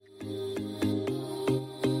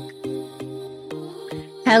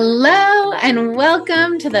Hello and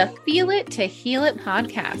welcome to the Feel It to Heal It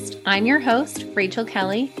podcast. I'm your host, Rachel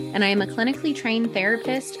Kelly, and I am a clinically trained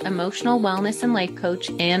therapist, emotional wellness and life coach,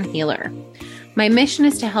 and healer. My mission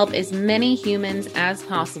is to help as many humans as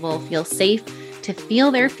possible feel safe to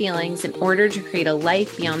feel their feelings in order to create a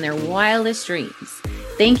life beyond their wildest dreams.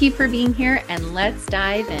 Thank you for being here, and let's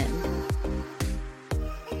dive in.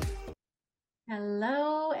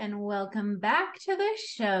 Hello and welcome back to the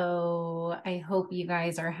show. I hope you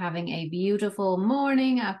guys are having a beautiful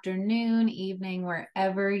morning, afternoon, evening,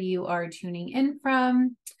 wherever you are tuning in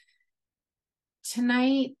from.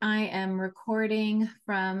 Tonight, I am recording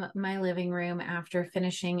from my living room after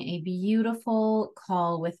finishing a beautiful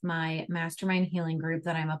call with my mastermind healing group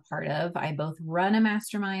that I'm a part of. I both run a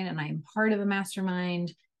mastermind and I'm part of a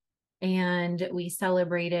mastermind, and we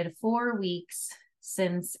celebrated 4 weeks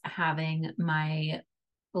since having my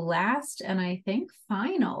last and I think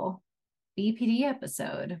final BPD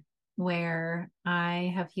episode, where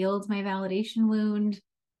I have healed my validation wound.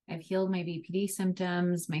 I've healed my BPD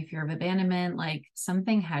symptoms, my fear of abandonment. Like,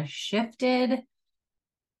 something has shifted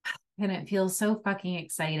and it feels so fucking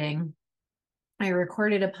exciting. I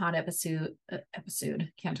recorded a pod episode,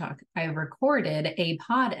 can't talk. I recorded a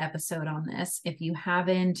pod episode on this. If you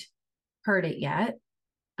haven't heard it yet,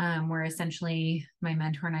 where essentially my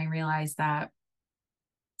mentor and I realized that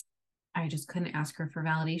I just couldn't ask her for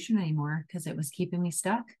validation anymore because it was keeping me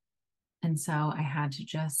stuck. And so I had to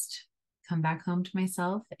just come back home to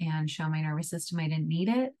myself and show my nervous system I didn't need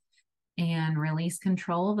it and release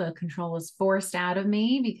control. The control was forced out of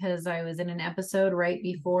me because I was in an episode right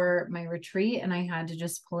before my retreat and I had to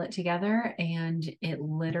just pull it together. And it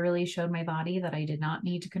literally showed my body that I did not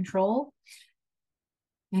need to control.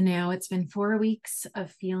 And now it's been 4 weeks of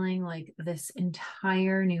feeling like this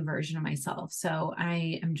entire new version of myself. So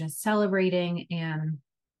I am just celebrating, and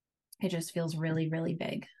it just feels really, really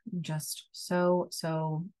big. I'm just so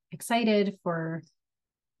excited for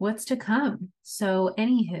what's to come. So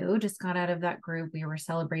anywho, just got out of that group. We were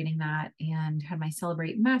celebrating that and had my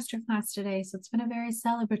Celebrate Masterclass today. So it's been a very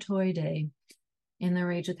celebratory day in the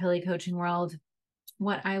Rachel Kelly coaching world.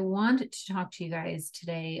 What I want to talk to you guys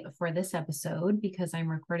today for this episode, because I'm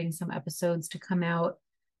recording some episodes to come out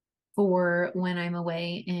for when I'm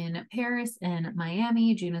away in Paris and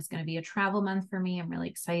Miami. June is going to be a travel month for me. I'm really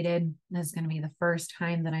excited. This is going to be the first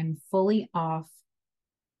time that I'm fully off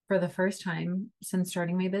for the first time since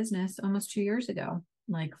starting my business almost 2 years ago,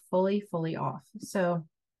 like fully off. So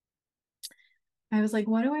I was like,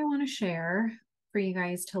 what do I want to share for you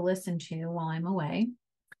guys to listen to while I'm away?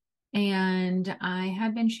 And I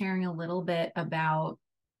had been sharing a little bit about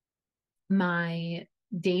my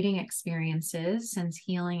dating experiences since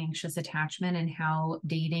healing anxious attachment and how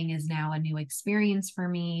dating is now a new experience for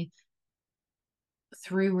me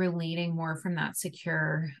through relating more from that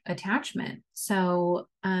secure attachment. So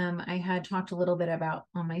I had talked a little bit about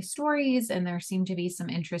on my stories, and there seemed to be some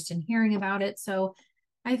interest in hearing about it. So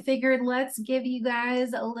I figured let's give you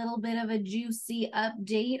guys a little bit of a juicy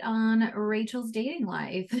update on Rachel's dating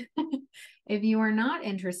life. If you are not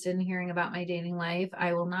interested in hearing about my dating life,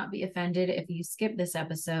 I will not be offended if you skip this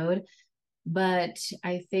episode, but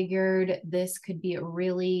I figured this could be a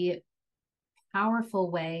really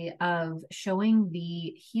powerful way of showing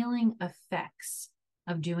the healing effects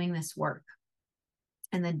of doing this work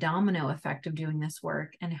and the domino effect of doing this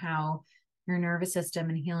work, and how your nervous system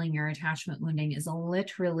and healing your attachment wounding is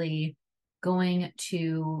literally going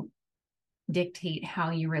to dictate how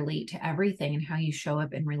you relate to everything and how you show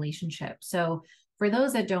up in relationships. So for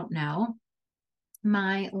those that don't know,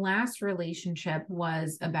 my last relationship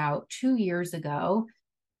was about 2 years ago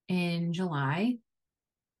in July.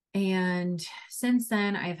 And since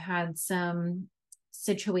then, I've had some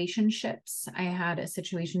situationships. I had a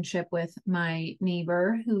situationship with my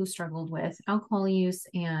neighbor who struggled with alcohol use,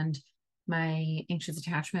 and my anxious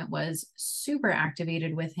attachment was super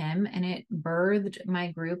activated with him, and it birthed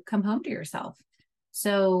my group, Come Home to Yourself.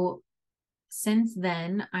 So since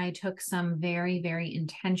then, I took some very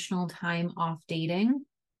intentional time off dating.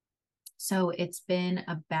 So it's been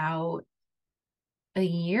about a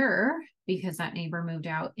year, because that neighbor moved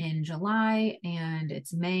out in July and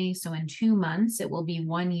it's May. So in 2 months, it will be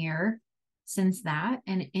 1 year since that.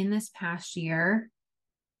 And in this past year,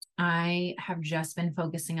 I have just been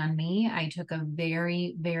focusing on me. I took a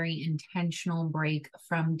very intentional break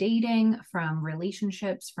from dating, from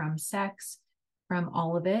relationships, from sex, from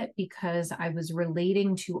all of it, because I was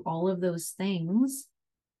relating to all of those things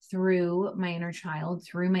through my inner child,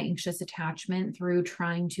 through my anxious attachment, through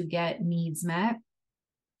trying to get needs met.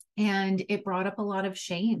 And it brought up a lot of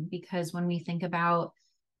shame, because when we think about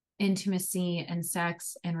intimacy and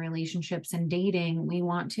sex and relationships and dating, we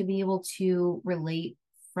want to be able to relate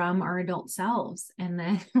from our adult selves. And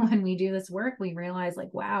then when we do this work, we realize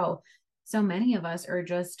like, wow, so many of us are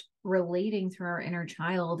just relating through our inner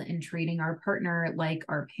child and treating our partner like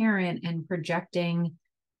our parent and projecting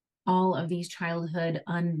all of these childhood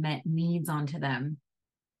unmet needs onto them.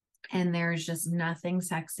 And there's just nothing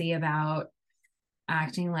sexy about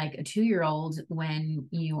acting like a 2-year-old when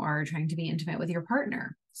you are trying to be intimate with your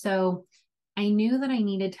partner. So I knew that I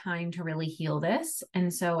needed time to really heal this.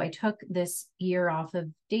 And so I took this year off of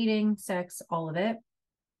dating, sex, all of it.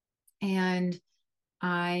 And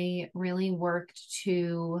I really worked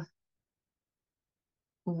to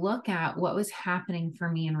look at what was happening for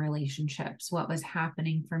me in relationships, what was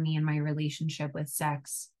happening for me in my relationship with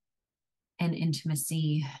sex and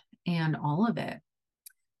intimacy and all of it.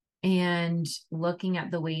 And looking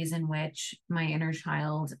at the ways in which my inner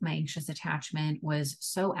child, my anxious attachment was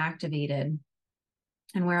so activated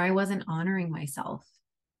and where I wasn't honoring myself.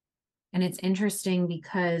 And it's interesting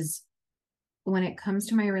because when it comes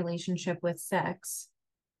to my relationship with sex,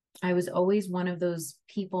 I was always one of those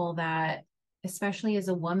people that, especially as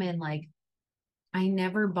a woman, like I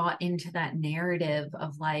never bought into that narrative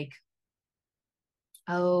of like,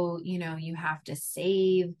 oh, you have to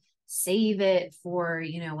save it for,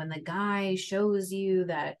 when the guy shows you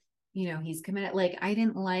that, he's committed. Like, I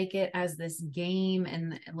didn't like it as this game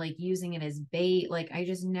and like using it as bait. Like, I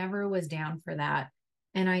just never was down for that.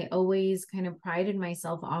 And I always kind of prided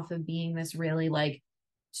myself off of being this really like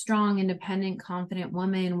strong, independent, confident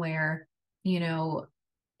woman where,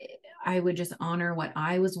 I would just honor what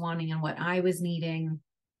I was wanting and what I was needing.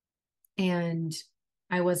 And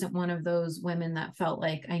I wasn't one of those women that felt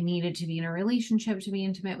like I needed to be in a relationship to be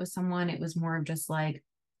intimate with someone. It was more of just like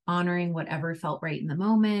honoring whatever felt right in the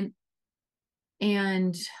moment.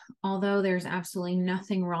 And although there's absolutely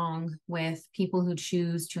nothing wrong with people who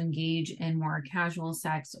choose to engage in more casual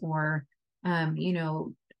sex or,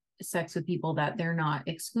 sex with people that they're not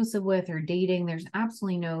exclusive with or dating, there's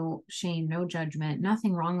absolutely no shame, no judgment,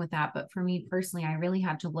 nothing wrong with that. But for me personally, I really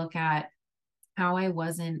had to look at how I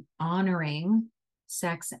wasn't honoring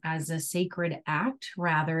sex as a sacred act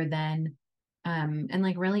rather than, and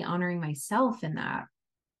like really honoring myself in that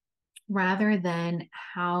rather than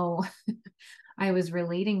how I was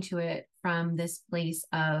relating to it from this place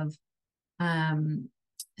of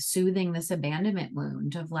soothing this abandonment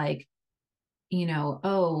wound of like,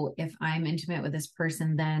 oh, if I'm intimate with this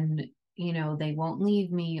person, then, they won't leave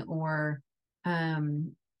me or,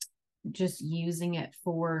 just using it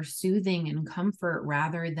for soothing and comfort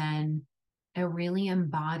rather than a really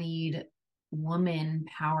embodied woman,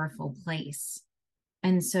 powerful place.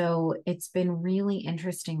 And so it's been really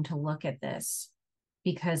interesting to look at this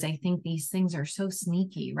because I think these things are so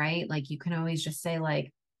sneaky, right? Like you can always just say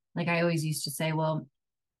like I always used to say, well,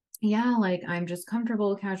 yeah, like I'm just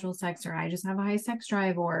comfortable with casual sex or I just have a high sex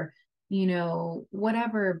drive or,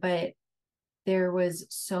 whatever. But there was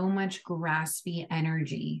so much graspy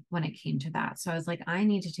energy when it came to that. So I was like, I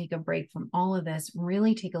need to take a break from all of this,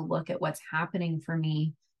 really take a look at what's happening for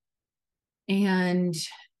me and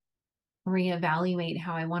reevaluate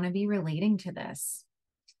how I want to be relating to this.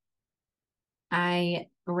 I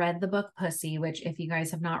read the book Pussy, which if you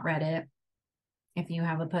guys have not read it, if you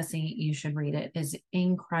have a pussy, you should read it. It's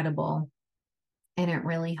incredible. And it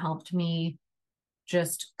really helped me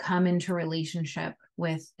just come into relationship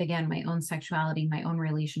with, again, my own sexuality, my own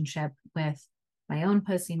relationship with my own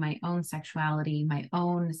pussy, my own sexuality, my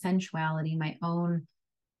own sensuality, my own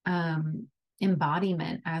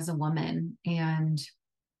embodiment as a woman. And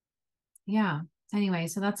yeah, anyway,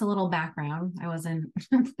 so that's a little background. I wasn't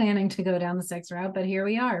planning to go down the sex route, but here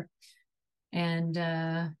we are. And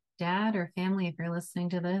dad or family, if you're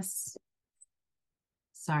listening to this,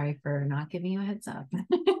 sorry for not giving you a heads up.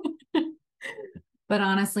 But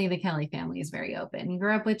honestly, the Kelly family is very open. You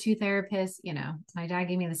grew up with 2 therapists, my dad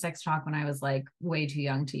gave me the sex talk when I was like way too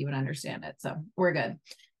young to even understand it. So we're good.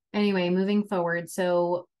 Anyway, moving forward.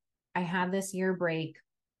 So I had this year break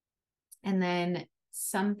and then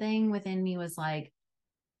something within me was like,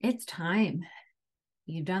 it's time.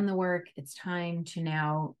 You've done the work. It's time to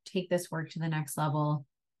now take this work to the next level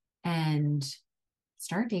and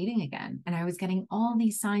start dating again. And I was getting all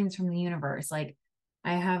these signs from the universe. Like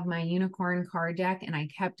I have my unicorn card deck and I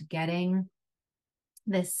kept getting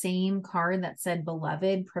the same card that said,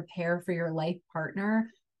 beloved, prepare for your life partner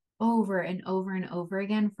over and over and over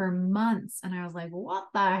again for months. And I was like, what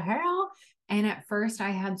the hell? And at first I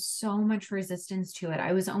had so much resistance to it.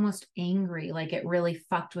 I was almost angry. Like it really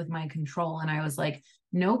fucked with my control. And I was like,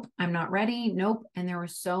 nope, I'm not ready. Nope. And there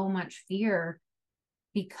was so much fear.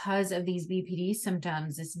 because of these BPD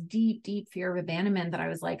symptoms, this deep, deep fear of abandonment, that I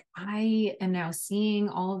was like, I am now seeing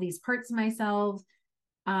all of these parts of myself.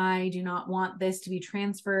 I do not want this to be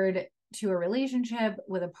transferred to a relationship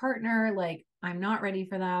with a partner. Like, I'm not ready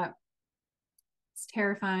for that. It's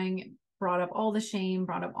terrifying. Brought up all the shame,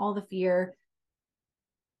 brought up all the fear.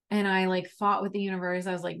 And I like fought with the universe.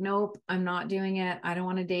 I was like, nope, I'm not doing it. I don't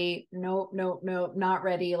want to date. Nope, nope, nope, not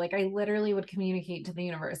ready. Like, I literally would communicate to the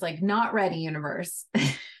universe, like, not ready, universe.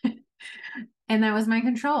 And that was my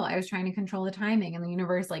control. I was trying to control the timing, and the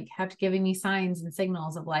universe like kept giving me signs and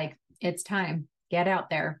signals of like, it's time, get out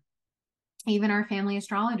there. Even our family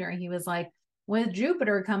astrologer, he was like, with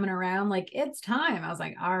Jupiter coming around, like, it's time. I was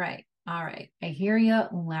like, all right, I hear you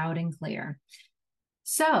loud and clear.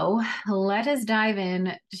 So let us dive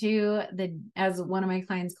in to as one of my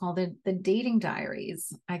clients called it, the dating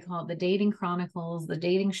diaries. I call it the dating chronicles, the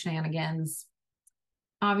dating shenanigans.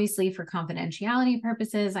 Obviously, for confidentiality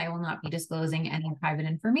purposes, I will not be disclosing any private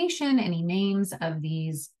information, any names of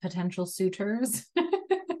these potential suitors.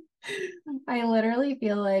 I literally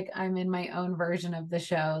feel like I'm in my own version of the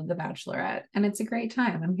show, The Bachelorette, and it's a great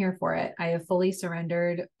time. I'm here for it. I have fully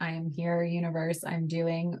surrendered. I am here, universe. I'm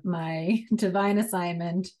doing my divine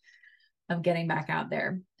assignment of getting back out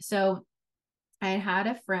there. So I had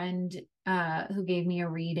a friend who gave me a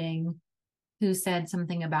reading, who said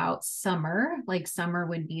something about summer, like summer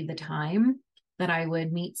would be the time that I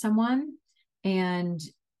would meet someone. And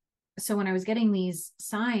so when I was getting these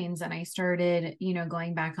signs and I started,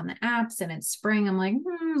 going back on the apps and it's spring, I'm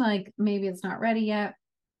like maybe it's not ready yet.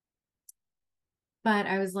 But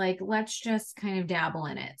I was like, let's just kind of dabble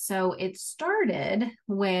in it. So it started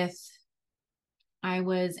with, I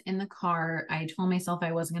was in the car. I told myself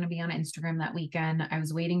I wasn't going to be on Instagram that weekend. I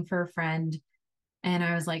was waiting for a friend, and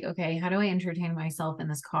I was like, okay, how do I entertain myself in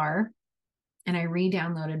this car? And I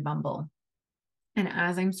re-downloaded Bumble. And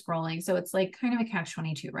as I'm scrolling, so it's like kind of a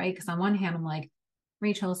catch-22, right? Because on one hand, I'm like,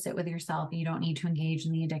 Rachel, sit with yourself. You don't need to engage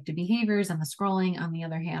in the addictive behaviors and the scrolling. On the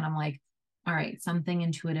other hand, I'm like, all right, something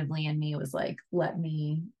intuitively in me was like, let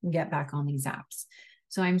me get back on these apps.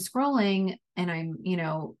 So I'm scrolling and I'm,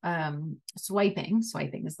 swiping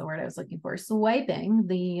is the word I was looking for, swiping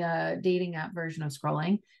the dating app version of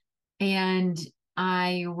scrolling. And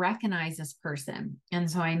I recognize this person.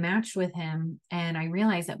 And so I matched with him, and I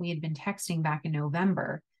realized that we had been texting back in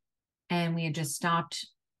November, and we had just stopped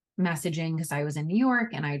messaging because I was in New York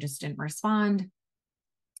and I just didn't respond.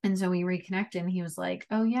 And so we reconnected, and he was like,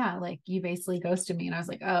 oh yeah, like you basically ghosted me. And I was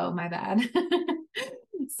like, oh, my bad.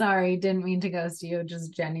 Sorry, didn't mean to ghost you.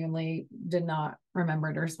 Just genuinely did not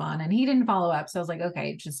remember to respond. And he didn't follow up. So I was like,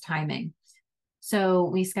 okay, just timing. So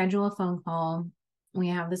we schedule a phone call. We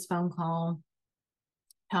have this phone call,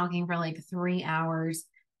 talking for like 3 hours.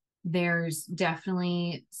 There's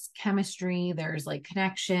definitely chemistry, there's like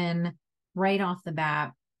connection right off the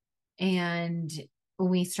bat. And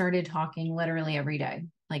we started talking literally every day,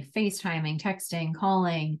 like FaceTiming, texting,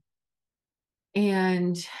 calling.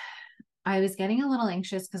 And I was getting a little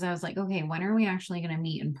anxious because I was like, okay, when are we actually going to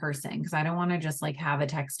meet in person? Because I don't want to just like have a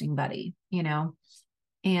texting buddy,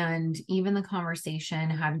 And even the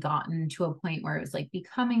conversation had gotten to a point where it was like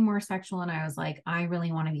becoming more sexual. And I was like, I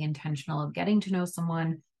really want to be intentional of getting to know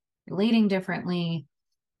someone, relating differently,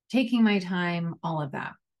 taking my time, all of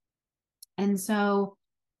that. And so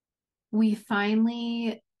we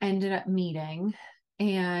finally ended up meeting.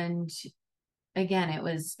 And again, it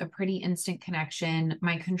was a pretty instant connection.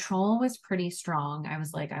 My control was pretty strong. I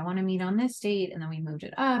was like, I want to meet on this date. And then we moved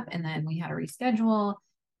it up, and then we had to reschedule.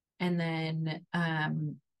 And then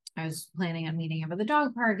I was planning on meeting him at the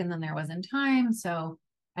dog park, and then there wasn't time. So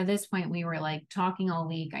at this point, we were like talking all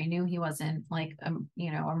week. I knew he wasn't like a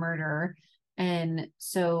murderer. And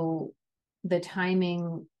so the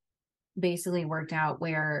timing basically worked out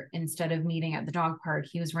where instead of meeting at the dog park,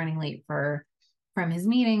 he was running late from his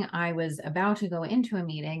meeting. I was about to go into a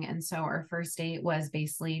meeting. And so our first date was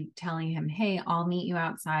basically telling him, hey, I'll meet you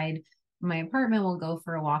outside my apartment. We'll go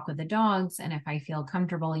for a walk with the dogs. And if I feel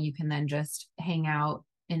comfortable, you can then just hang out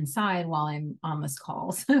inside while I'm on this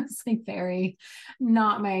call. So it's like very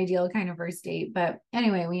not my ideal kind of first date. But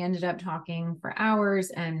anyway, we ended up talking for hours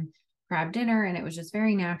and grabbed dinner, and it was just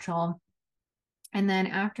very natural. And then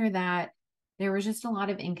after that, there was just a lot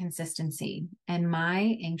of inconsistency, and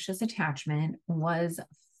my anxious attachment was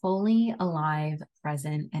fully alive,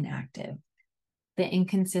 present, and active. The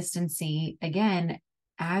inconsistency, again,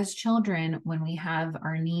 as children, when we have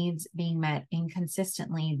our needs being met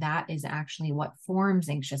inconsistently, that is actually what forms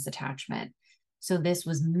anxious attachment. So this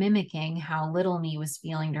was mimicking how little me was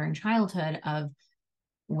feeling during childhood of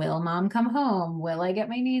will mom come home? Will I get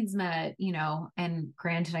my needs met? And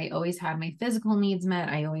granted, I always had my physical needs met.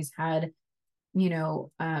 I always had,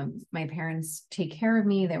 my parents take care of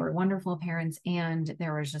me. They were wonderful parents. And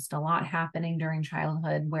there was just a lot happening during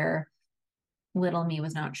childhood where little me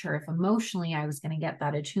was not sure if emotionally I was going to get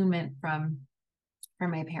that attunement from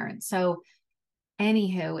my parents. So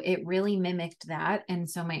anywho, it really mimicked that. And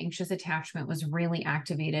so my anxious attachment was really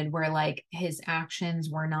activated where like his actions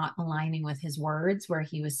were not aligning with his words, where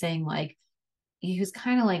he was saying like, he was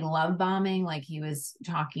kind of like love bombing, like he was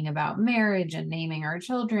talking about marriage and naming our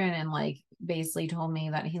children and like basically told me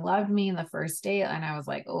that he loved me in the first date. And I was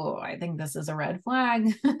like, oh, I think this is a red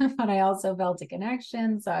flag. But I also felt a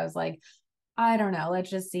connection. So I was like, I don't know, let's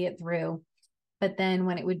just see it through. But then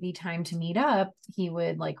when it would be time to meet up, he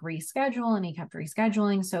would like reschedule and he kept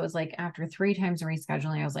rescheduling. So it was like after 3 times of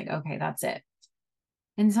rescheduling, I was like, okay, that's it.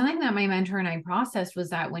 And something that my mentor and I processed was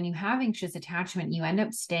that when you have anxious attachment, you end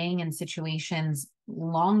up staying in situations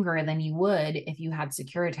longer than you would if you had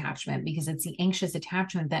secure attachment, because it's the anxious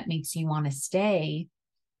attachment that makes you want to stay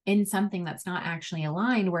in something that's not actually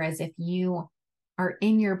aligned. Whereas if you are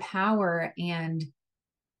in your power and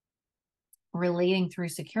relating through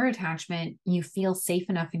secure attachment, you feel safe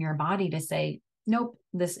enough in your body to say, nope,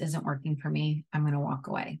 this isn't working for me. I'm going to walk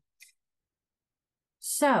away.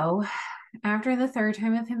 So after the 3rd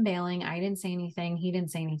time of him bailing, I didn't say anything. He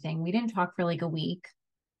didn't say anything. We didn't talk for like a week.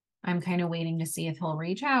 I'm kind of waiting to see if he'll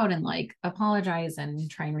reach out and like apologize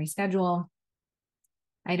and try and reschedule.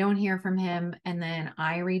 I don't hear from him. And then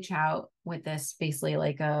I reach out with this basically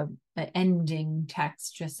like a ending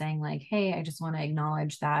text just saying like, hey, I just want to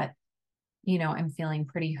acknowledge that, I'm feeling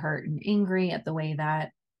pretty hurt and angry at the way that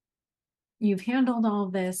you've handled all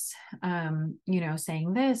of this,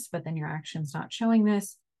 saying this, but then your actions not showing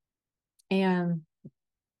this. And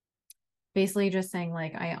basically just saying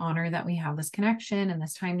like, I honor that we have this connection and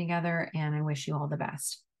this time together, and I wish you all the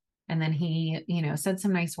best. And then he, said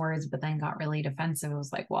some nice words, but then got really defensive. It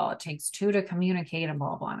was like, well, it takes two to communicate and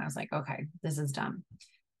blah, blah. And I was like, okay, this is done.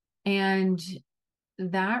 And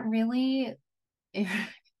that really, it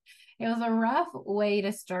was a rough way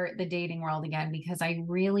to start the dating world again, because I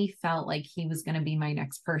really felt like he was going to be my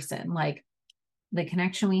next person. Like the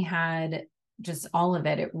connection we had, just all of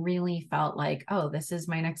it, it really felt like, oh, this is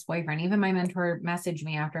my next boyfriend. Even my mentor messaged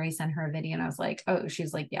me after I sent her a video and I was like, oh,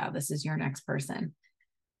 she's like, yeah, this is your next person.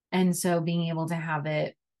 And so being able to have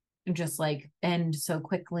it just like end so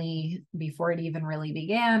quickly before it even really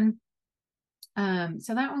began.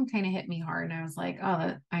 So that one kind of hit me hard. And I was like,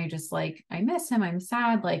 oh, I just like, I miss him. I'm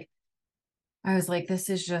sad. Like, I was like, this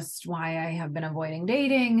is just why I have been avoiding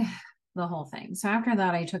dating, the whole thing. So after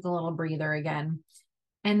that, I took a little breather again.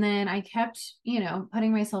 And then I kept,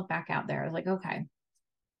 putting myself back out there. I was like, okay.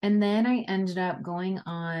 And then I ended up going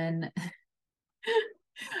on,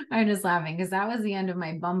 I'm just laughing because that was the end of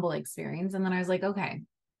my Bumble experience. And then I was like, okay,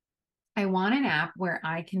 I want an app where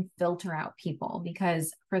I can filter out people,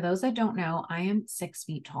 because for those that don't know, I am 6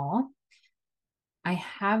 feet tall. I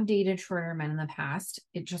have dated shorter men in the past.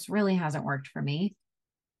 It just really hasn't worked for me.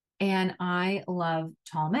 And I love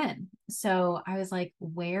tall men. So I was like,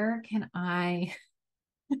 where can I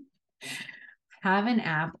have an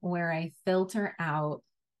app where I filter out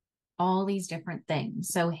all these different things?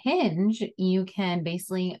 So Hinge, you can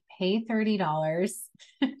basically pay $30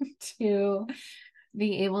 to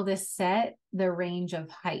be able to set the range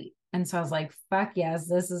of height. And so I was like, fuck yes,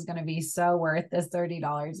 this is going to be so worth this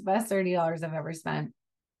 $30. Best $30 I've ever spent.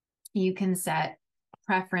 You can set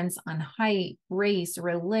preference on height, race,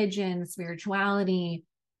 religion, spirituality.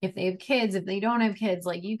 If they have kids, if they don't have kids,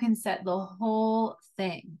 like you can set the whole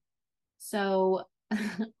thing. So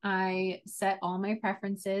I set all my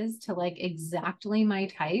preferences to like exactly my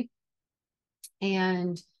type.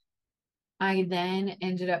 And I then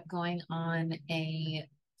ended up going on a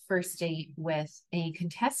first date with a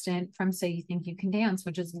contestant from So You Think You Can Dance,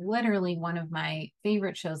 which is literally one of my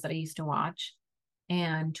favorite shows that I used to watch.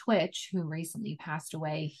 And Twitch, who recently passed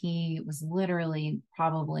away, he was literally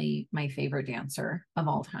probably my favorite dancer of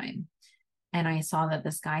all time. And I saw that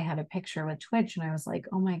this guy had a picture with Twitch, and I was like,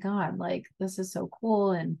 oh my God, like this is so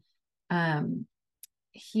cool. And um,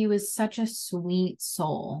 he was such a sweet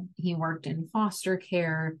soul. He worked in foster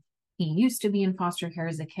care. He used to be in foster care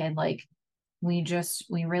as a kid. Like we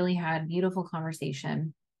really had beautiful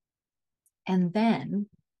conversation. And then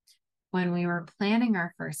when we were planning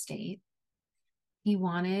our first date, he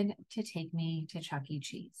wanted to take me to Chuck E.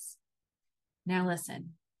 Cheese. Now,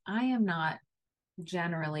 listen, I am not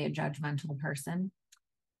generally a judgmental person.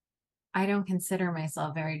 I don't consider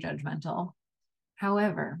myself very judgmental.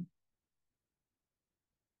 However,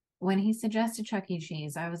 when he suggested Chuck E.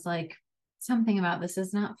 Cheese, I was like, something about this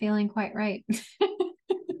is not feeling quite right.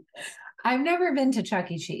 I've never been to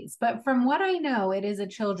Chuck E. Cheese, but from what I know, it is a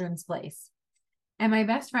children's place. And my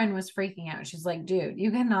best friend was freaking out. She's like, dude,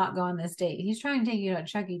 you cannot go on this date. He's trying to take you to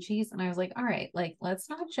Chuck E. Cheese. And I was like, all right, like, let's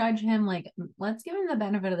not judge him. Like, let's give him the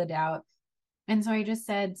benefit of the doubt. And so I just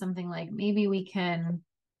said something like, maybe we can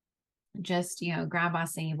just, grab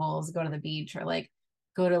Usables, go to the beach, or like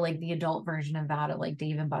go to like the adult version of that at like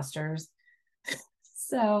Dave and Buster's.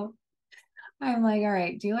 So I'm like, all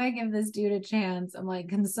right, do I give this dude a chance? I'm like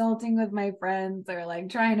consulting with my friends or like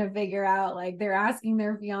trying to figure out, like they're asking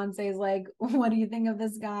their fiancés, like, what do you think of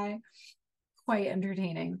this guy? Quite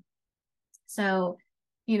entertaining. So,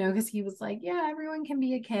 because he was like, yeah, everyone can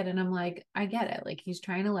be a kid. And I'm like, I get it. Like he's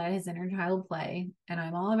trying to let his inner child play. And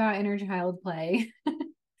I'm all about inner child play.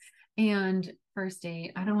 And first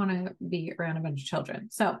date, I don't want to be around a bunch of children.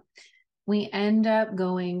 So we end up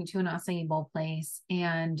going to an acai bowl place,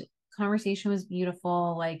 and conversation was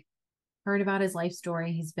beautiful. Like, heard about his life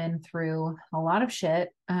story. He's been through a lot of shit,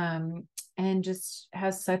 and just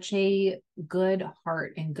has such a good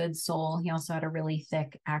heart and good soul. He also had a really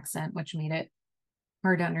thick accent, which made it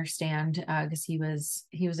hard to understand because he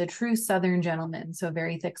was a true Southern gentleman, so a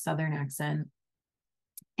very thick Southern accent.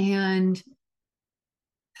 And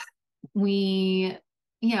we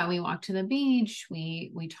we walked to the beach,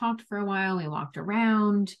 we talked for a while, we walked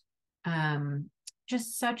around.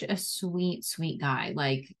 Just such a sweet guy,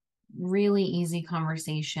 like really easy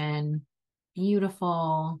conversation,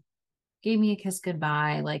 beautiful, gave me a kiss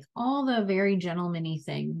goodbye, like all the very gentlemanly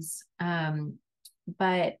things.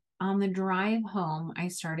 But on the drive home I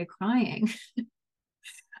started crying.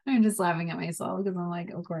 I'm just laughing at myself because I'm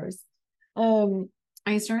like, of course. Um,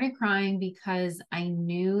 I started crying because I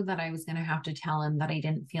knew that I was going to have to tell him that I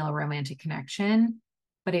didn't feel a romantic connection,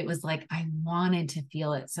 but it was like I wanted to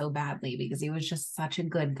feel it so badly because he was just such a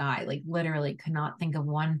good guy. Like literally could not think of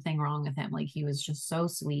one thing wrong with him. Like he was just so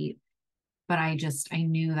sweet, but I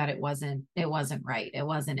knew that it wasn't right. It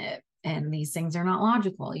wasn't it. And these things are not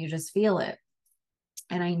logical. You just feel it.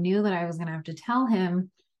 And I knew that I was going to have to tell him,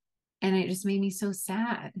 and it just made me so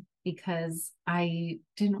sad because I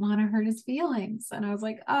didn't want to hurt his feelings. And I was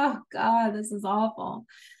like, oh God, this is awful.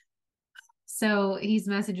 So he's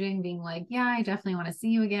messaging, being like, yeah, I definitely want to see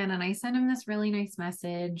you again. And I sent him this really nice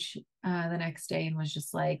message the next day and was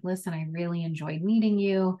just like, listen, I really enjoyed meeting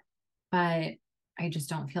you, but I just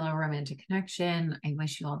don't feel a romantic connection. I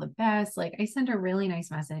wish you all the best. Like I sent a really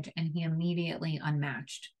nice message and he immediately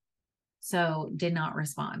unmatched. So did not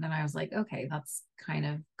respond. And I was like, okay, that's kind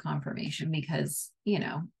of confirmation because,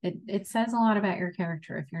 it says a lot about your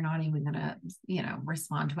character if you're not even going to,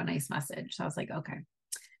 respond to a nice message. So I was like, okay,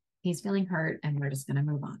 he's feeling hurt and we're just going to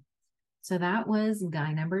move on. So that was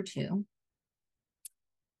guy number 2.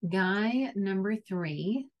 Guy number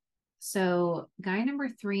 3. So guy number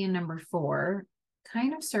 3 and number 4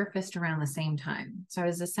 kind of surfaced around the same time. So I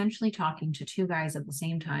was essentially talking to 2 guys at the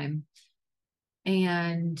same time.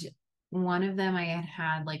 And one of them I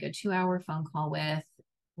had like a 2-hour phone call with.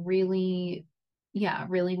 Really,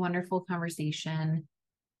 really wonderful conversation.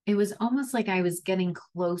 It was almost like I was getting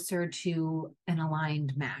closer to an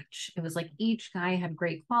aligned match. It was like each guy had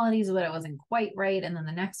great qualities, but it wasn't quite right. And then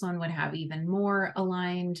the next one would have even more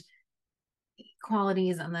aligned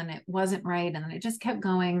qualities, and then it wasn't right. And then it just kept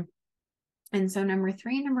going. And so number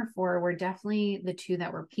 3 and number 4 were definitely the 2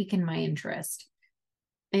 that were piquing my interest.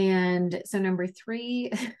 And so number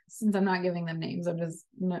 3, since I'm not giving them names, I'm just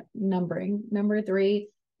numbering. Number 3,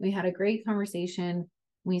 we had a great conversation.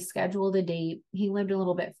 We scheduled a date. He lived a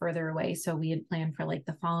little bit further away, so we had planned for like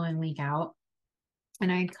the following week out.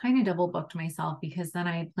 And I kind of double booked myself because then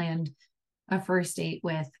I planned a first date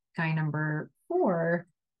with guy number 4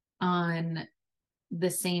 on the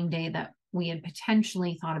same day that we had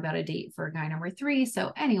potentially thought about a date for guy number 3.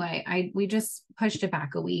 So anyway, we just pushed it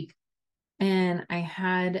back a week. And I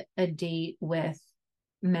had a date with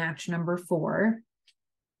match number 4.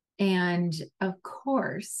 And of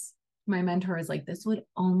course, my mentor was like, this would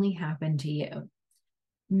only happen to you.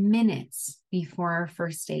 Minutes before our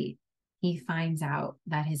first date, he finds out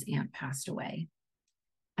that his aunt passed away.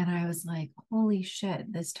 And I was like, holy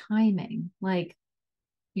shit, this timing. Like,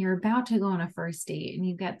 you're about to go on a first date and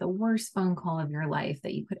you get the worst phone call of your life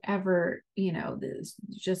that you could ever, this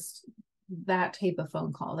just that type of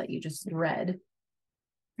phone call that you just dread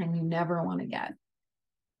and you never want to get.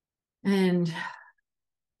 And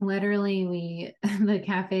literally the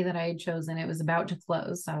cafe that I had chosen, it was about to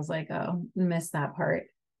close. So I was like, oh, missed that part.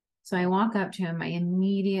 So I walk up to him. I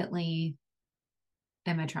immediately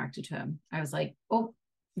am attracted to him. I was like, oh,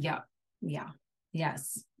 yeah,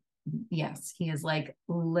 yes. He is like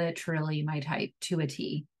literally my type to a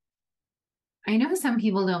T. I know some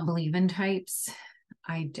people don't believe in types.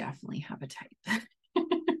 I definitely have a type.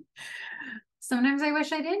 Sometimes I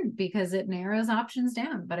wish I didn't because it narrows options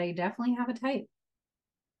down, but I definitely have a type.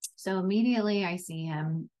 So immediately I see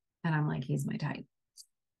him and I'm like, he's my type.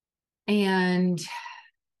 And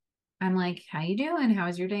I'm like, how you doing? How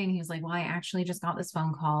was your day? And he's like, well, I actually just got this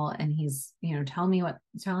phone call and he's, telling me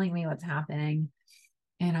what's happening.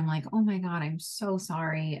 And I'm like, oh my God, I'm so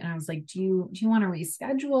sorry. And I was like, do you want to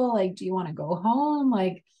reschedule? Like, do you want to go home?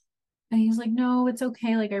 Like, and he's like, no, it's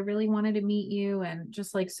okay. Like, I really wanted to meet you and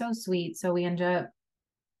just like so sweet. So we end up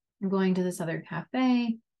going to this other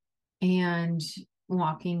cafe and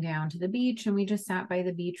walking down to the beach. And we just sat by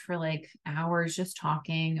the beach for like hours just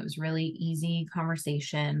talking. It was really easy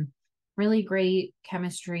conversation, really great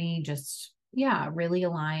chemistry, just, yeah, really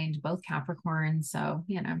aligned, both Capricorns. So,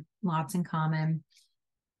 lots in common.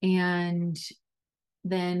 And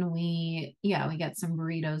then we get some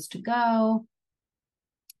burritos to go.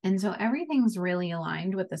 And so everything's really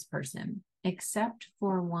aligned with this person, except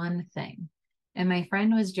for one thing. And my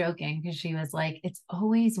friend was joking because she was like, it's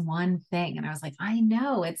always one thing. And I was like, I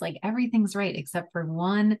know, it's like everything's right except for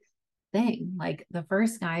one thing. Like the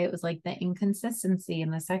first guy, it was like the inconsistency.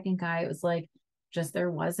 And the second guy, it was like just there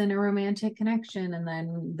wasn't a romantic connection. And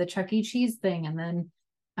then the Chuck E. Cheese thing. And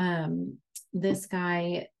then this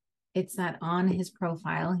guy, it's that on his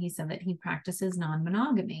profile, he said that he practices non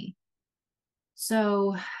monogamy.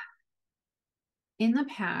 So in the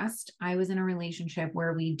past, I was in a relationship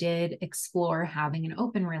where we did explore having an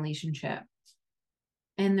open relationship.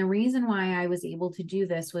 And the reason why I was able to do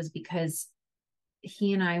this was because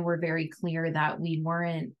he and I were very clear that we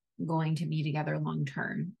weren't going to be together long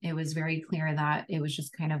term. It was very clear that it was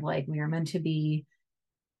just kind of like we were meant to be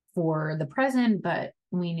for the present, but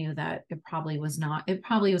we knew that it probably was not, it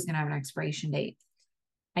probably was going to have an expiration date.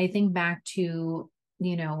 I think back to,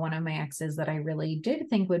 one of my exes that I really did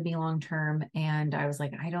think would be long term. And I was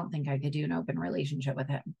like, I don't think I could do an open relationship with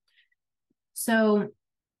him. So,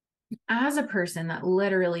 as a person that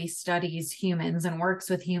literally studies humans and works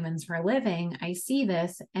with humans for a living, I see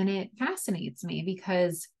this and it fascinates me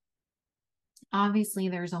because obviously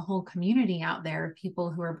there's a whole community out there, people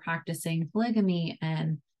who are practicing polygamy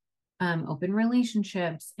and open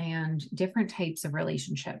relationships and different types of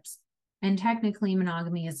relationships. And technically,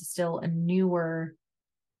 monogamy is still a newer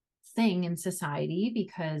thing in society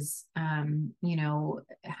because,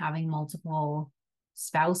 having multiple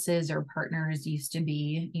spouses or partners used to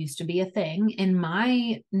be a thing. In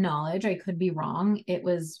my knowledge, I could be wrong. It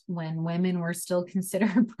was when women were still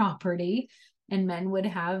considered property and men would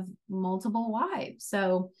have multiple wives.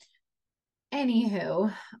 So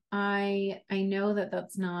anywho, I know that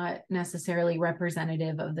that's not necessarily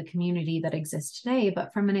representative of the community that exists today,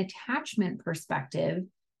 but from an attachment perspective,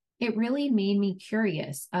 it really made me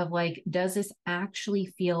curious of like, does this actually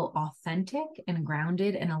feel authentic and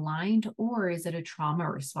grounded and aligned, or is it a trauma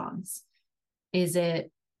response? Is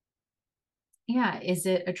it, yeah, is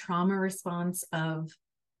it a trauma response of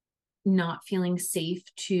not feeling safe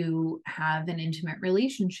to have an intimate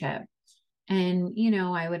relationship? And,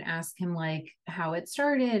 I would ask him like how it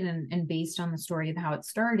started and based on the story of how it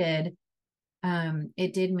started,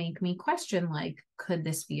 it did make me question like, could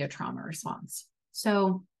this be a trauma response?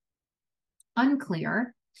 So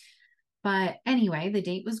unclear. But anyway, the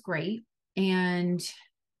date was great. And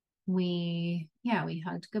we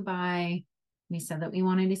hugged goodbye. We said that we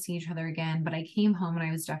wanted to see each other again. But I came home and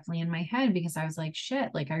I was definitely in my head because I was like, shit,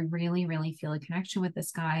 like I really, really feel a connection with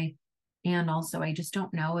this guy. And also, I just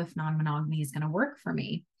don't know if non monogamy is going to work for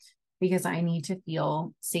me because I need to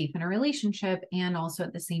feel safe in a relationship. And also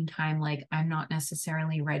at the same time, like I'm not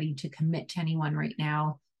necessarily ready to commit to anyone right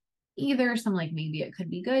now either. So I'm like, maybe it could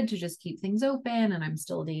be good to just keep things open and I'm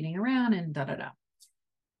still dating around and da da da.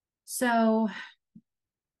 So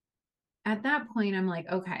at that point, I'm like,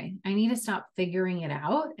 okay, I need to stop figuring it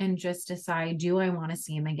out and just decide, do I want to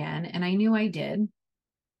see him again? And I knew I did.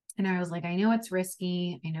 And I was like, I know it's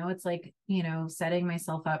risky. I know it's like, setting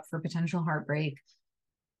myself up for potential heartbreak,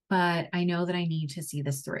 but I know that I need to see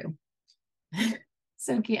this through.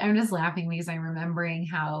 So cute. I'm just laughing because I'm remembering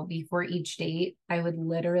how before each date, I would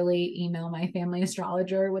literally email my family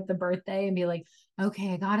astrologer with the birthday and be like,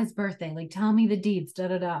 okay, I got his birthday. Like, tell me the deeds, da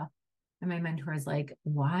da da. And my mentor is like,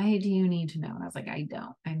 why do you need to know? And I was like, I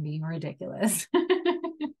don't. I'm being ridiculous.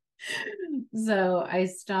 So I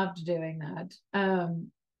stopped doing that.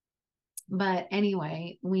 But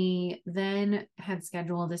anyway, we then had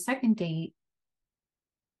scheduled a second date.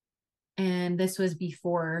 And this was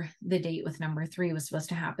before the date with number 3 was supposed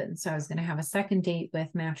to happen. So I was going to have a second date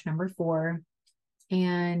with match number 4.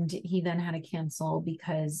 And he then had to cancel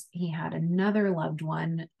because he had another loved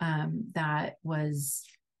one that was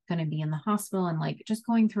going to be in the hospital and like just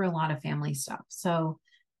going through a lot of family stuff. So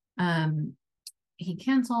um, he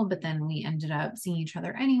canceled, but then we ended up seeing each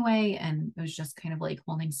other anyway. And it was just kind of like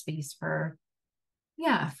holding space for,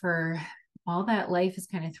 yeah, for all that life is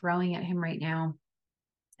kind of throwing at him right now.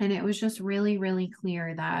 And it was just really, really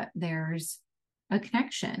clear that there's a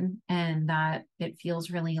connection and that it feels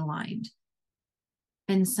really aligned.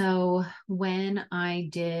 And so when I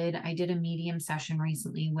did a medium session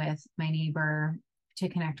recently with my neighbor to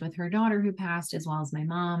connect with her daughter who passed, as well as my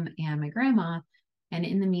mom and my grandma. And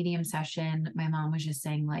in the medium session, my mom was just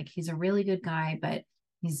saying, like, he's a really good guy, but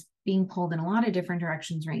he's being pulled in a lot of different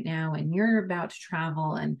directions right now. And you're about to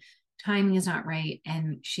travel and timing is not right.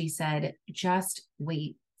 And she said, just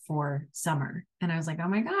wait for summer. And I was like, oh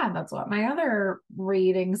my God, that's what my other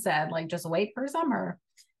reading said, like, just wait for summer.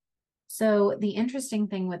 So the interesting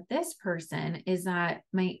thing with this person is that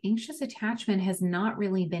my anxious attachment has not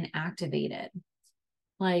really been activated.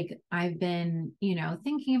 Like I've been,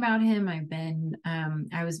 thinking about him.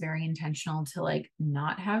 I was very intentional to like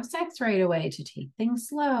not have sex right away, to take things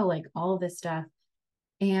slow, like all of this stuff.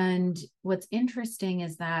 And what's interesting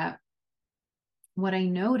is that what I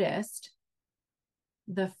noticed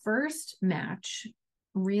the first match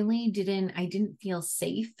I didn't feel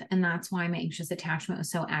safe. And that's why my anxious attachment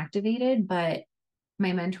was so activated. But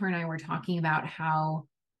my mentor and I were talking about how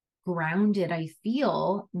grounded I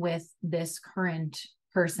feel with this current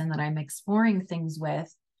person that I'm exploring things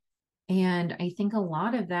with. And I think a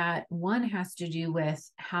lot of that, one, has to do with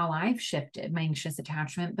how I've shifted my anxious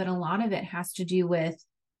attachment, but a lot of it has to do with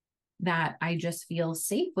that I just feel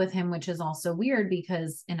safe with him, which is also weird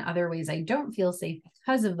because in other ways I don't feel safe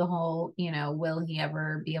because of the whole, will he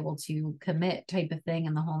ever be able to commit type of thing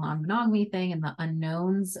and the whole non-monogamy thing and the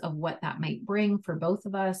unknowns of what that might bring for both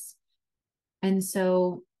of us. And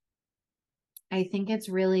so I think it's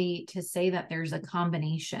really to say that there's a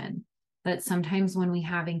combination that sometimes when we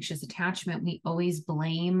have anxious attachment, we always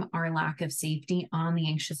blame our lack of safety on the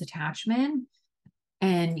anxious attachment.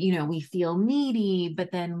 And, we feel needy,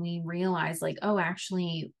 but then we realize like, oh,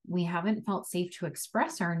 actually, we haven't felt safe to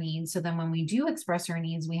express our needs. So then when we do express our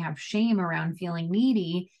needs, we have shame around feeling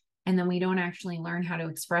needy. And then we don't actually learn how to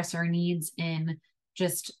express our needs in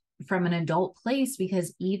just from an adult place,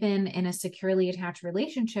 because even in a securely attached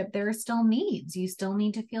relationship, there are still needs. You still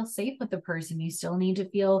need to feel safe with the person. You still need to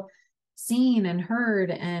feel seen and heard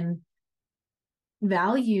and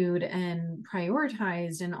valued and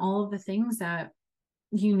prioritized and all of the things that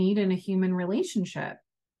you need in a human relationship.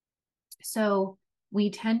 So we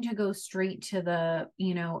tend to go straight to the,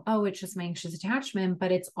 oh, it's just my anxious attachment,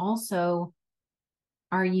 but it's also,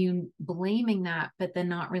 are you blaming that, but then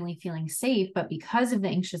not really feeling safe? But because of the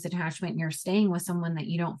anxious attachment, you're staying with someone that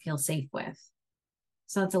you don't feel safe with.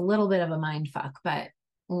 So it's a little bit of a mind fuck, but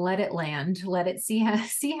let it land. Let it see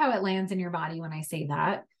how it lands in your body when I say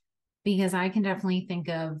that. Because I can definitely think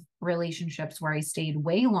of relationships where I stayed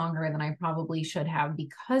way longer than I probably should have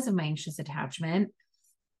because of my anxious attachment.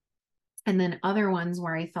 And then other ones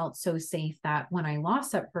where I felt so safe that when I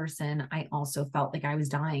lost that person, I also felt like I was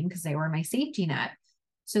dying because they were my safety net.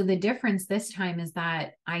 So the difference this time is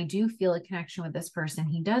that I do feel a connection with this person.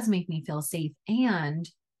 He does make me feel safe. And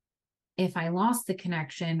if I lost the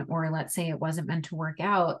connection, or let's say it wasn't meant to work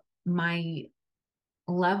out, my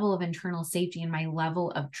level of internal safety and my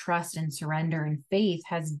level of trust and surrender and faith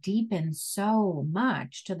has deepened so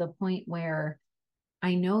much to the point where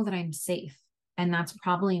I know that I'm safe. And that's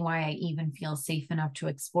probably why I even feel safe enough to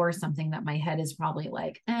explore something that my head is probably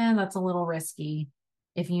like, that's a little risky.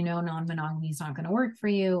 If you know non-monogamy is not going to work for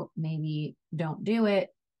you, maybe don't do it.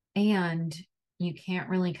 And you can't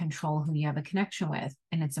really control who you have a connection with.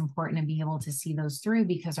 And it's important to be able to see those through,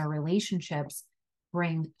 because our relationships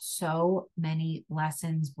bring so many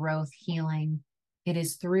lessons, growth, healing. It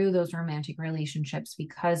is through those romantic relationships,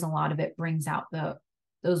 because a lot of it brings out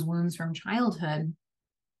those wounds from childhood.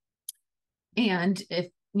 And if,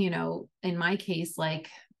 in my case, like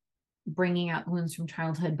bringing out wounds from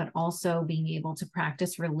childhood, but also being able to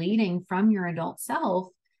practice relating from your adult self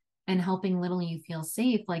and helping little you feel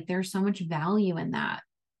safe, like there's so much value in that.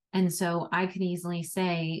 And so I could easily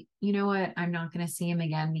say, you know what, I'm not going to see him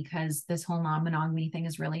again because this whole non-monogamy thing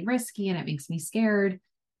is really risky and it makes me scared.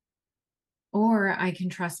 Or I can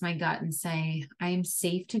trust my gut and say, I am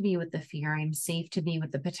safe to be with the fear. I'm safe to be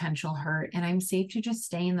with the potential hurt. And I'm safe to just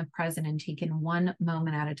stay in the present and take in one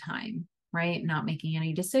moment at a time, right? Not making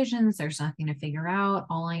any decisions. There's nothing to figure out.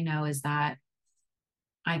 All I know is that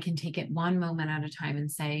I can take it one moment at a time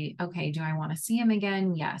and say, okay, do I want to see him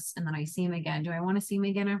again? Yes. And then I see him again. Do I want to see him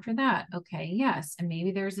again after that? Okay, yes. And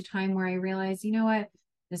maybe there's a time where I realize, you know what,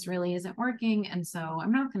 this really isn't working. And so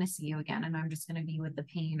I'm not going to see you again. And I'm just going to be with the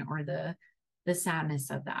pain or the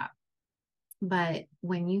sadness of that. But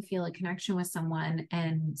when you feel a connection with someone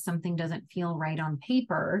and something doesn't feel right on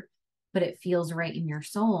paper, but it feels right in your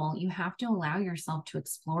soul, you have to allow yourself to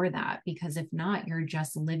explore that, because if not, you're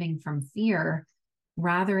just living from fear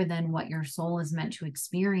rather than what your soul is meant to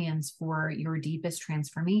experience for your deepest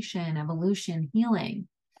transformation, evolution, healing.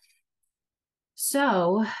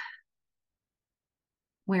 So,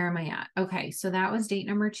 where am I at? Okay, so that was date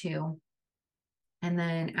number 2. And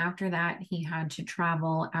then after that, he had to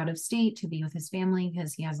travel out of state to be with his family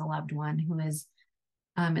because he has a loved one who is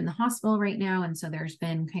in the hospital right now. And so there's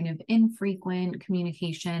been kind of infrequent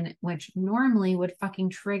communication, which normally would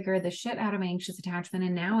fucking trigger the shit out of my anxious attachment.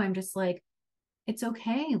 And now I'm just like, it's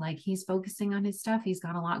okay. Like, he's focusing on his stuff. He's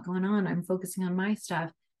got a lot going on. I'm focusing on my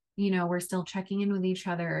stuff. We're still checking in with each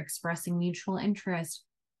other, expressing mutual interest.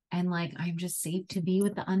 And like, I'm just safe to be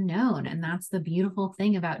with the unknown. And that's the beautiful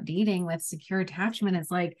thing about dating with secure attachment.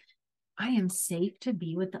 It's like, I am safe to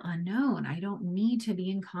be with the unknown. I don't need to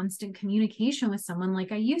be in constant communication with someone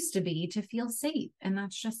like I used to be to feel safe. And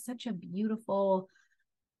that's just such a beautiful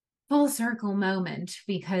full circle moment,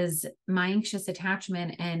 because my anxious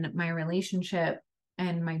attachment and my relationship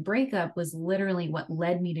and my breakup was literally what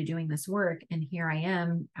led me to doing this work. And here I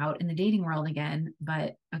am out in the dating world again,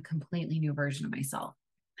 but a completely new version of myself.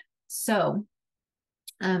 So,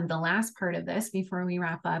 the last part of this before we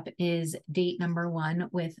wrap up is date number 1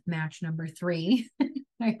 with match number 3.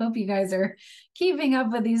 I hope you guys are keeping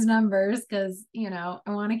up with these numbers because, I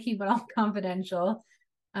want to keep it all confidential.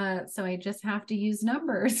 So I just have to use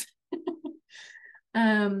numbers.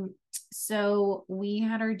 So we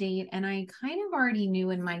had our date and I kind of already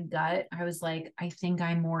knew in my gut. I was like, I think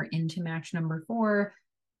I'm more into match number 4,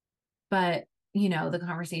 but the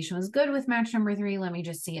conversation was good with match number 3. Let me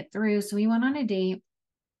just see it through. So we went on a date.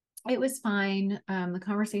 It was fine. The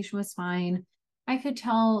conversation was fine. I could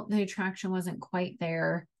tell the attraction wasn't quite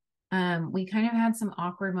there. We kind of had some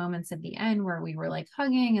awkward moments at the end where we were like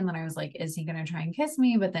hugging, and then I was like, is he going to try and kiss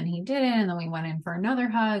me? But then he didn't. And then we went in for another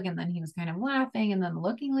hug, and then he was kind of laughing and then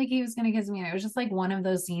looking like he was going to kiss me. And it was just like one of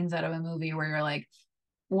those scenes out of a movie where you're like,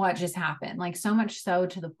 what just happened? Like, so much so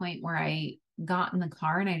to the point where I got in the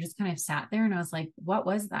car and I just kind of sat there and I was like, what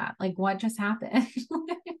was that? Like, what just happened?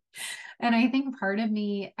 And I think part of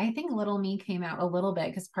me, I think little me came out a little bit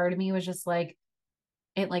because part of me was just like,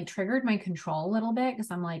 it like triggered my control a little bit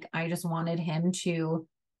because I'm like, I just wanted him to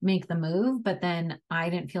make the move, but then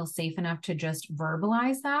I didn't feel safe enough to just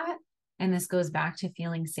verbalize that. And this goes back to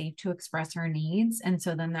feeling safe to express our needs. And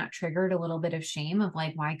so then that triggered a little bit of shame of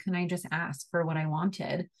like, why couldn't I just ask for what I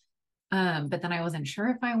wanted? But then I wasn't sure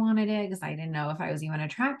if I wanted it because I didn't know if I was even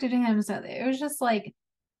attracted to him. So it was just like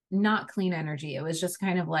not clean energy. It was just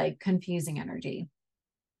kind of like confusing energy.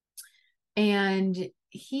 And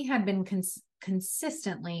he had been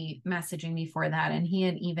consistently messaging me for that. And he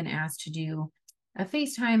had even asked to do a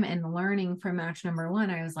FaceTime, and learning from match number 1.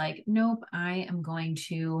 I was like, nope, I am going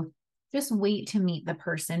to just wait to meet the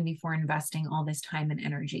person before investing all this time and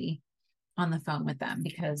energy on the phone with them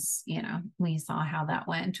because, we saw how that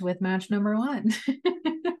went with match number 1.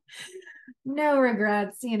 No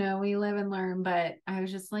regrets, we live and learn, but I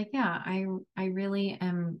was just like, yeah, I really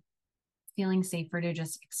am feeling safer to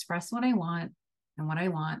just express what I want. And what I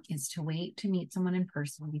want is to wait to meet someone in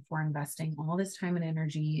person before investing all this time and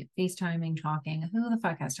energy, FaceTiming, talking. Who the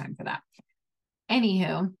fuck has time for that?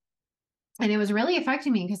 Anywho, and it was really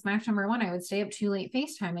affecting me because match number 1, I would stay up too late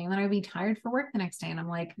FaceTiming, and then I'd be tired for work the next day. And I'm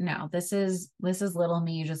like, no, this is little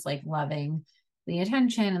me just like loving the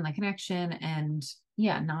attention and the connection, and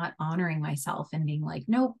yeah, not honoring myself and being like,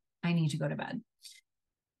 nope, I need to go to bed.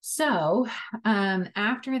 So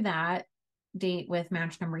after that date with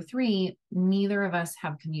match number 3, neither of us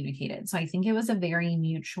have communicated. So I think it was a very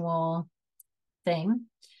mutual thing.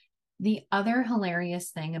 The other hilarious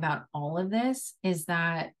thing about all of this is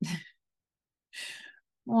that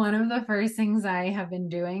one of the first things I have been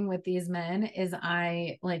doing with these men is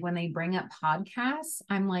I like when they bring up podcasts,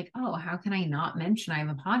 I'm like, oh, how can I not mention I have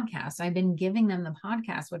a podcast? I've been giving them the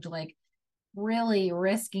podcast, which like really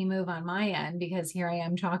risky move on my end because here I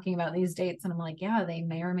am talking about these dates and I'm like, yeah, they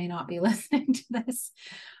may or may not be listening to this.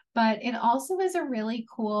 But it also is a really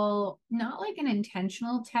cool, not like an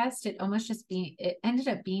intentional test. It ended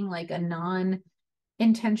up being like a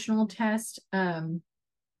non-intentional test.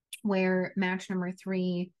 Where match number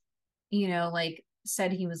 3, like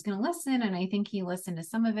said he was going to listen. And I think he listened to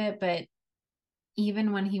some of it, but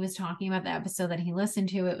even when he was talking about the episode that he listened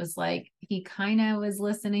to, it was like he kind of was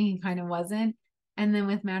listening, he kind of wasn't. And then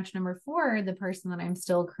with match number 4, the person that I'm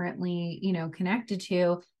still currently, connected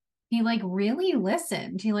to, he like really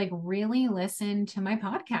listened. He like really listened to my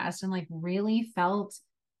podcast and like really felt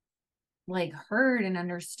like heard and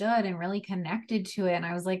understood and really connected to it. And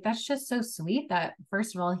I was like, that's just so sweet that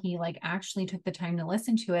first of all, he like actually took the time to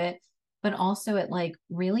listen to it, but also it like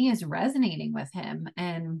really is resonating with him.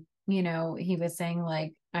 And, he was saying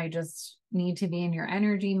like, I just need to be in your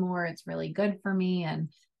energy more. It's really good for me. And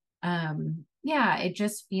yeah, it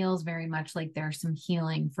just feels very much like there's some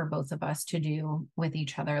healing for both of us to do with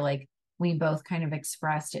each other. Like we both kind of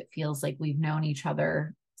expressed, it feels like we've known each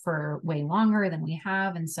other for way longer than we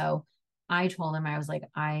have. And so I told him, I was like,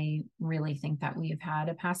 I really think that we've had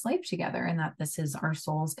a past life together and that this is our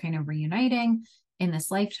souls kind of reuniting in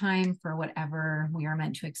this lifetime for whatever we are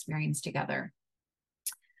meant to experience together.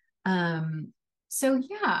 Um, so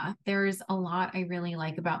yeah, there's a lot I really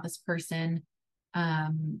like about this person.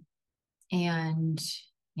 And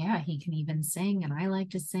yeah, he can even sing and I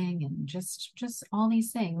like to sing and just all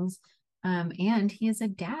these things. And he is a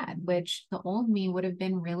dad, which the old me would have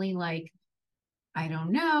been really like, I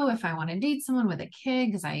don't know if I want to date someone with a kid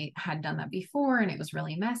because I had done that before and it was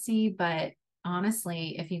really messy. But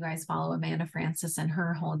honestly, if you guys follow Amanda Francis and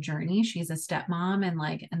her whole journey, she's a stepmom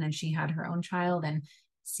and then she had her own child, and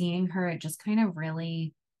seeing her, it just kind of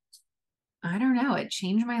really, I don't know, it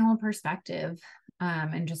changed my whole perspective,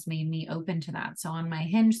 and just made me open to that. So on my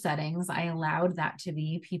Hinge settings, I allowed that to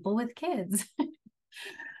be people with kids.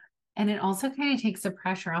 And it also kind of takes the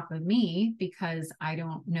pressure off of me because I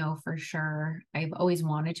don't know for sure. I've always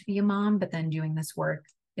wanted to be a mom, but then doing this work,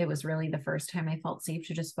 it was really the first time I felt safe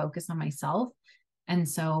to just focus on myself. And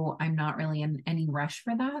so I'm not really in any rush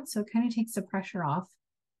for that. So it kind of takes the pressure off.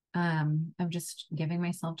 Of just giving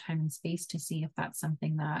myself time and space to see if that's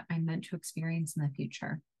something that I'm meant to experience in the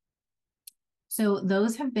future. So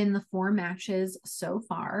those have been the 4 matches so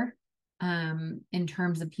far. In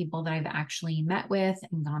terms of people that I've actually met with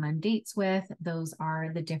and gone on dates with. Those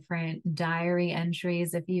are the different diary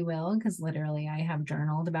entries, if you will, because literally I have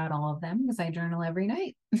journaled about all of them because I journal every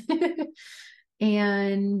night.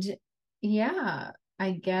 And yeah,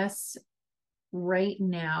 I guess right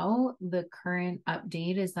now, the current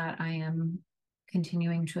update is that I am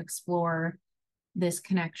continuing to explore this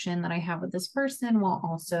connection that I have with this person while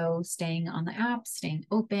also staying on the app, staying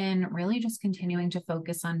open, really just continuing to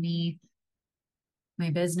focus on me, my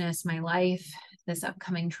business, my life, this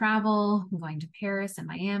upcoming travel. I'm going to Paris and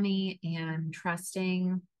Miami, and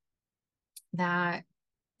trusting that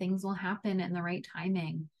things will happen in the right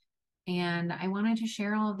timing. And I wanted to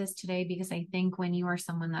share all of this today because I think when you are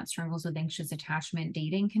someone that struggles with anxious attachment,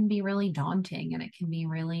 dating can be really daunting and it can be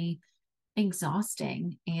really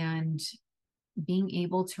exhausting. And being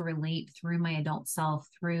able to relate through my adult self,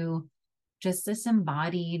 through just this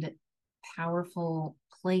embodied, powerful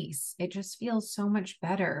place, it just feels so much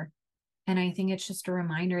better. And I think it's just a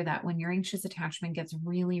reminder that when your anxious attachment gets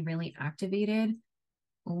really, really activated,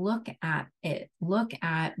 look at it. Look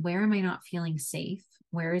at, where am I not feeling safe?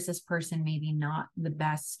 Where is this person maybe not the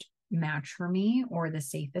best match for me or the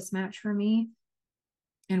safest match for me?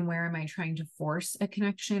 And where am I trying to force a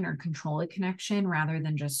connection or control a connection rather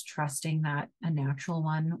than just trusting that a natural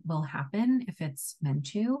one will happen if it's meant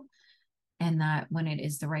to? And that when it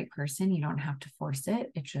is the right person, you don't have to force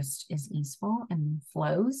it. It just is easeful and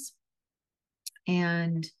flows.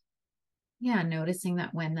 And yeah, noticing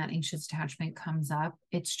that when that anxious attachment comes up,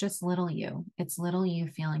 it's just little you. It's little you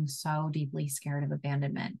feeling so deeply scared of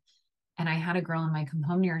abandonment. And I had a girl in my Come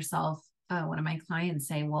Home to Yourself, one of my clients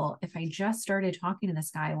say, well, if I just started talking to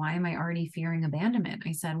this guy, why am I already fearing abandonment?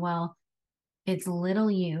 I said, well, it's little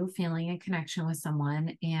you feeling a connection with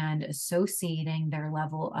someone and associating their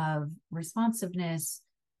level of responsiveness,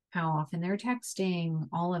 how often they're texting,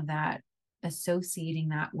 all of that, associating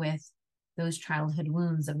that with those childhood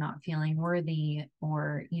wounds of not feeling worthy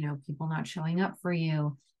or, people not showing up for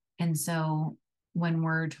you. And so when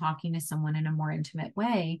we're talking to someone in a more intimate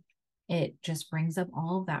way, it just brings up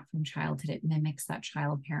all of that from childhood. It mimics that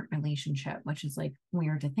child parent relationship, which is like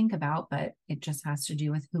weird to think about, but it just has to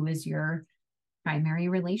do with who is your primary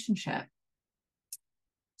relationship.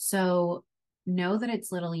 So know that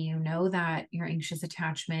it's little you, know that your anxious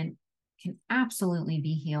attachment can absolutely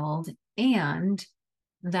be healed, and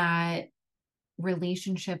that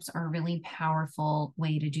relationships are a really powerful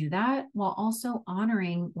way to do that while also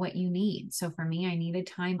honoring what you need. So for me, I needed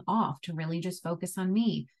time off to really just focus on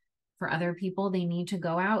me. For other people, they need to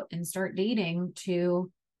go out and start dating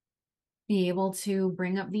to, be able to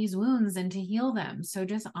bring up these wounds and to heal them. So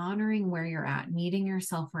just honoring where you're at, meeting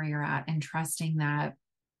yourself where you're at, and trusting that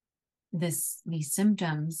these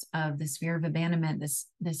symptoms of this fear of abandonment, this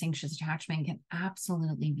anxious attachment can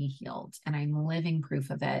absolutely be healed. And I'm living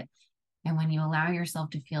proof of it. And when you allow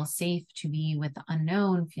yourself to feel safe to be with the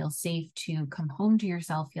unknown, feel safe to come home to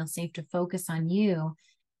yourself, feel safe to focus on you,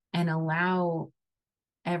 and allow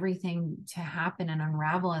everything to happen and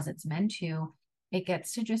unravel as it's meant to, it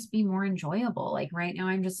gets to just be more enjoyable. Like right now,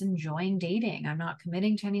 I'm just enjoying dating. I'm not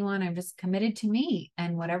committing to anyone. I'm just committed to me.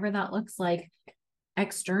 And whatever that looks like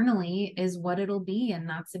externally is what it'll be. And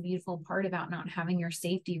that's the beautiful part about not having your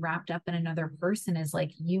safety wrapped up in another person, is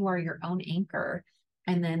like you are your own anchor.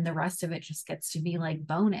 And then the rest of it just gets to be like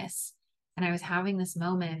bonus. And I was having this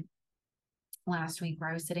moment last week where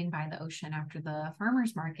I was sitting by the ocean after the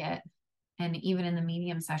farmer's market. And even in the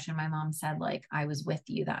medium session, my mom said, like, I was with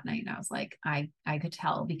you that night. And I was like, I could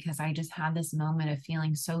tell, because I just had this moment of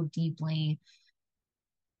feeling so deeply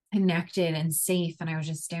connected and safe. And I was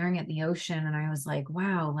just staring at the ocean and I was like,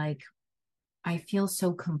 wow, like I feel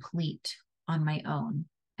so complete on my own.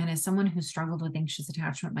 And as someone who struggled with anxious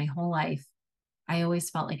attachment my whole life, I always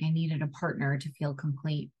felt like I needed a partner to feel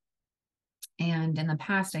complete. And in the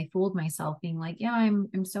past, I fooled myself being like, yeah,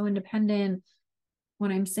 I'm so independent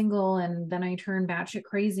when I'm single, and then I turn batshit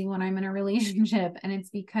crazy when I'm in a relationship. And it's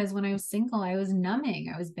because when I was single, I was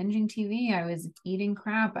numbing, I was binging TV, I was eating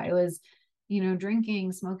crap, I was,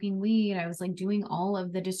 drinking, smoking weed, I was like doing all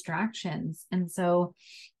of the distractions. And so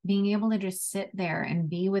being able to just sit there and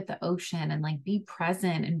be with the ocean and like be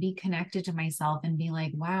present and be connected to myself and be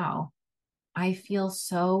like, wow, I feel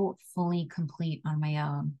so fully complete on my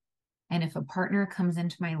own. And if a partner comes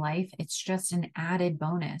into my life, it's just an added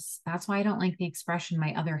bonus. That's why I don't like the expression,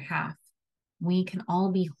 my other half. We can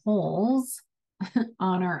all be wholes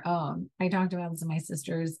on our own. I talked about this in my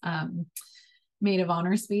sister's maid of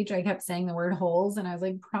honor speech. I kept saying the word holes, and I was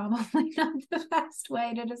like, probably not the best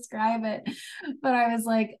way to describe it. But I was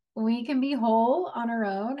like, we can be whole on our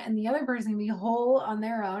own, and the other person can be whole on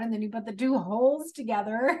their own. And then you put the two holes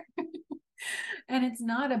together. And it's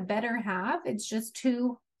not a better half. It's just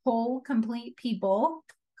two whole, complete people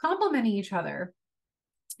complementing each other.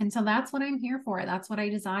 And so that's what I'm here for. That's what I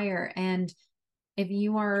desire. And if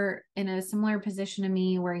you are in a similar position to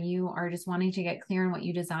me where you are just wanting to get clear on what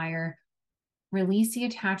you desire, release the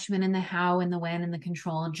attachment and the how and the when and the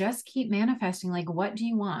control. Just keep manifesting. Like, what do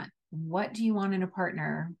you want? What do you want in a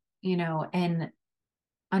partner? And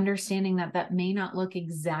understanding that that may not look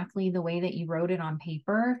exactly the way that you wrote it on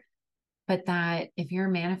paper, but that if you're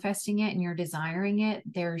manifesting it and you're desiring it,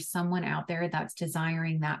 there's someone out there that's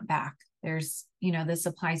desiring that back. This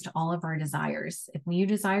applies to all of our desires. If you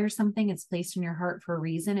desire something, it's placed in your heart for a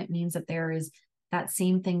reason. It means that there is that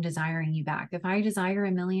same thing desiring you back. If I desire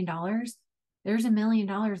 $1 million, there's $1 million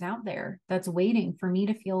out there that's waiting for me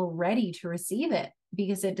to feel ready to receive it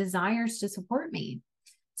because it desires to support me.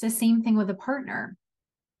 It's the same thing with a partner.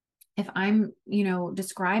 If I'm,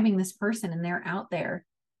 describing this person and they're out there,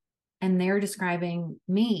 and they're describing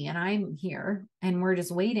me and I'm here and we're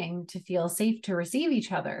just waiting to feel safe to receive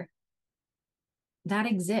each other, that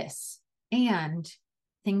exists. And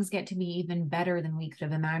things get to be even better than we could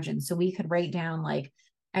have imagined. So we could write down like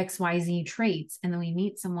XYZ traits, and then we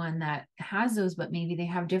meet someone that has those, but maybe they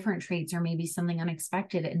have different traits or maybe something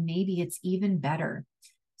unexpected, and maybe it's even better.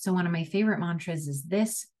 So one of my favorite mantras is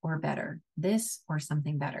this or better, this or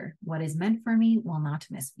something better. What is meant for me will not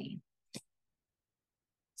miss me.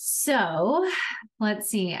 So let's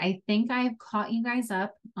see. I think I've caught you guys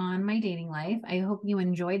up on my dating life. I hope you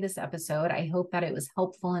enjoyed this episode. I hope that it was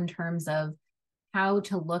helpful in terms of how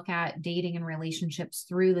to look at dating and relationships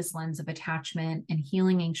through this lens of attachment and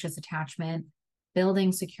healing anxious attachment,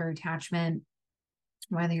 building secure attachment.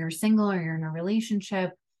 Whether you're single or you're in a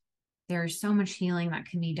relationship, there's so much healing that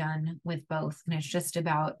can be done with both. And it's just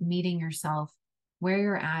about meeting yourself where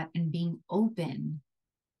you're at and being open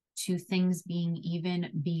to things being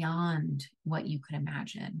even beyond what you could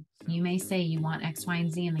imagine. You may say you want X, Y,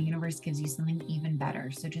 and Z, and the universe gives you something even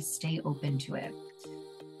better. So just stay open to it.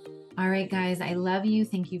 All right, guys, I love you.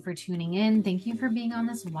 Thank you for tuning in. Thank you for being on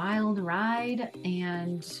this wild ride.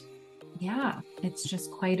 And yeah, it's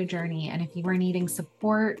just quite a journey. And if you are needing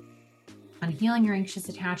support on healing your anxious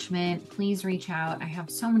attachment, please reach out. I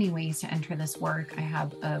have so many ways to enter this work. I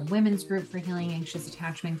have a women's group for healing anxious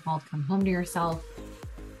attachment called Come Home to Yourself.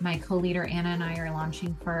 My co-leader, Anna, and I are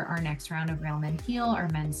launching for our next round of Real Men Heal, our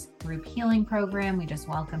men's group healing program. We just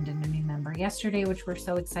welcomed in a new member yesterday, which we're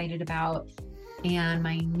so excited about. And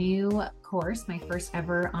my new course, my first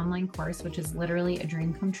ever online course, which is literally a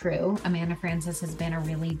dream come true. Amanda Francis has been a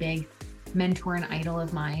really big mentor and idol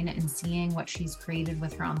of mine, and seeing what she's created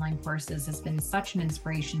with her online courses has been such an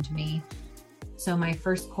inspiration to me. So my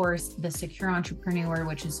first course, The Secure Entrepreneur,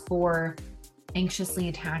 which is for anxiously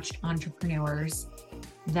attached entrepreneurs,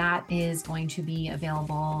 that is going to be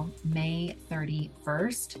available May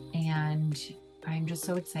 31st. And I'm just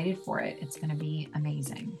so excited for it. It's going to be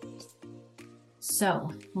amazing.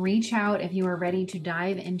 So reach out if you are ready to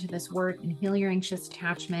dive into this work and heal your anxious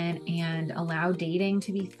attachment and allow dating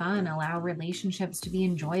to be fun, allow relationships to be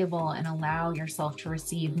enjoyable, and allow yourself to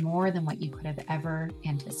receive more than what you could have ever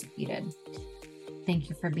anticipated. Thank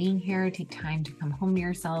you for being here. Take time to come home to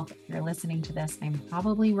yourself. If you're listening to this, I'm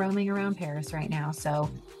probably roaming around Paris right now. So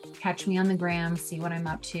catch me on the gram, see what I'm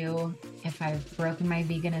up to. If I've broken my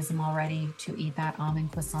veganism already, to eat that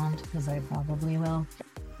almond croissant, because I probably will.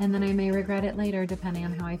 And then I may regret it later, depending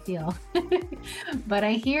on how I feel. But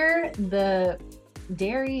I hear the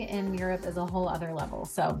dairy in Europe is a whole other level.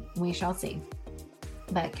 So we shall see.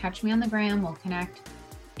 But catch me on the gram, we'll connect.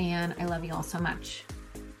 And I love you all so much.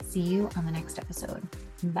 See you on the next episode.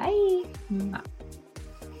 Bye.